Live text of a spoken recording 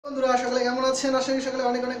বন্ধুরা সকলে কেমন আছেন? আশা করি সকলে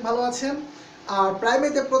অনেক অনেক ভালো আছেন। আর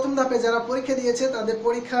প্রাইমারিতে প্রথম ধাপে যারা পরীক্ষা দিয়েছে তাদের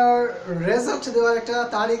পরীক্ষার রেজাল্ট দেওয়ার একটা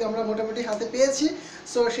তারিখ আমরা মোটামুটি হাতে পেয়েছি।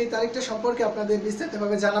 সো সেই তারিখটা সম্পর্কে আপনাদের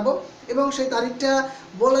বিস্তারিতভাবে জানাবো এবং সেই তারিখটা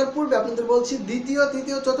বলার পূর্বে আপনাদের বলছি দ্বিতীয়,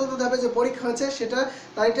 তৃতীয়, চতুর্থ ধাপে যে পরীক্ষা হয়েছে সেটা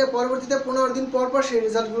তারিখটার পরবর্তীতে 15 দিন পর পর সেই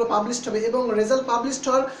রেজাল্টগুলো পাবলিশড হবে এবং রেজাল্ট পাবলিশড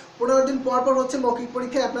হওয়ার 15 দিন পর পর হচ্ছে মৌখিক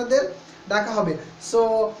পরীক্ষায় আপনাদের ডাকা হবে। সো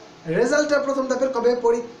রেজাল্টটা প্রথম ধাপের কবে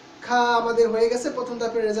পরীক্ষা আমাদের হয়ে গেছে, প্রথম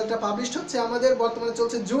ধাপের রেজাল্টটা পাবলিশড হচ্ছে আমাদের বর্তমানে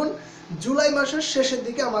চলছে জুন, জুলাই মাসের শেষের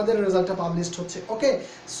দিকে আমাদের রেজাল্টটা পাবলিশড হচ্ছে। ওকে,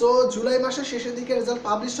 সো জুলাই মাসের শেষের দিকে রেজাল্ট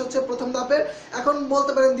পাবলিশড হচ্ছে প্রথম ধাপের। এখন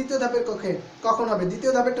বলতে পারেন দ্বিতীয় ধাপের কখন হবে?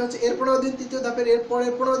 দ্বিতীয় ধাপেরটা হচ্ছে এর 15 দিন, তৃতীয় ধাপের এর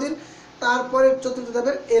পরের 15 দিন, তারপরে চতুর্থ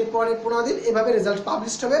ধাপের এর পরের 15 দিন, এভাবে রেজাল্ট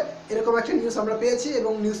পাবলিশড হবে। এরকম একটা নিউজ আমরা পেয়েছি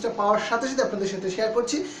এবং নিউজটা পাওয়ার সাথে সাথে আপনাদের সাথে শেয়ার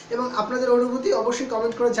করছি এবং আপনাদের অনুভূতি অবশ্যই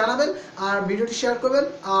কমেন্ট করে জানাবেন আর ভিডিওটি শেয়ার করবেন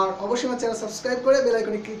আর অবশ্যই আমার চ্যানেল সাবস্ক্রাইব করে বেল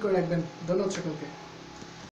আইকনে ক্লিক করে রাখবেন। ধন্যবাদ সকলকে।